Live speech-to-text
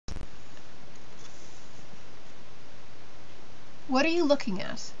What are you looking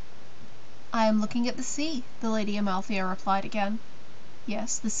at?" "I am looking at the sea," the Lady Amalthea replied again.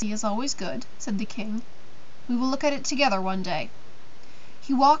 "Yes, the sea is always good," said the king. "We will look at it together one day."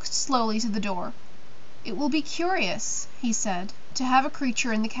 He walked slowly to the door. "It will be curious," he said, "to have a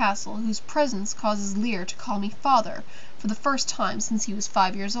creature in the castle whose presence causes Lear to call me father for the first time since he was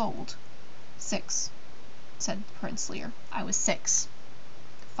 5 years old." "6," said Prince Lear. "I was 6."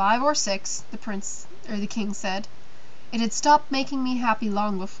 "5 or 6," the king said. "It had stopped making me happy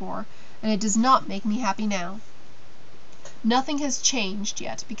long before, and it does not make me happy now. Nothing has changed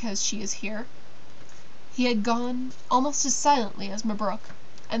yet because she is here." He had gone almost as silently as Mabruk,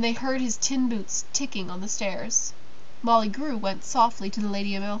 and they heard his tin boots ticking on the stairs. Molly Grew went softly to the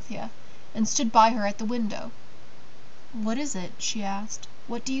Lady Amalthea, and stood by her at the window. "What is it?" she asked.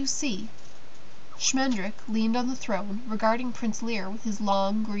 "What do you see?" Schmendrick leaned on the throne, regarding Prince Lear with his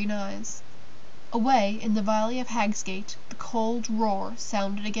long green eyes. Away in the valley of Hagsgate the cold roar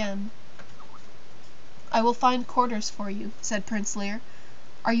sounded again. "I will find quarters for you," said Prince Lear.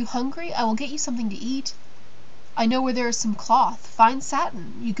 "Are you hungry? I will get you something to eat. I know where there is some cloth, fine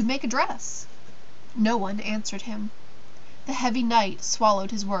satin. You could make a dress." No one answered him. The heavy night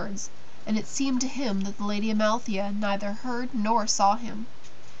swallowed his words, and it seemed to him that the Lady Amalthea neither heard nor saw him.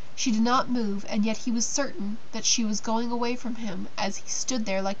 She did not move, and yet he was certain that she was going away from him as he stood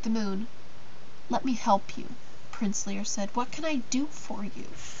there like the moon. "Let me help you," Prince Lear said. "What can I do for you?"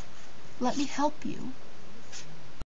 "Let me help you."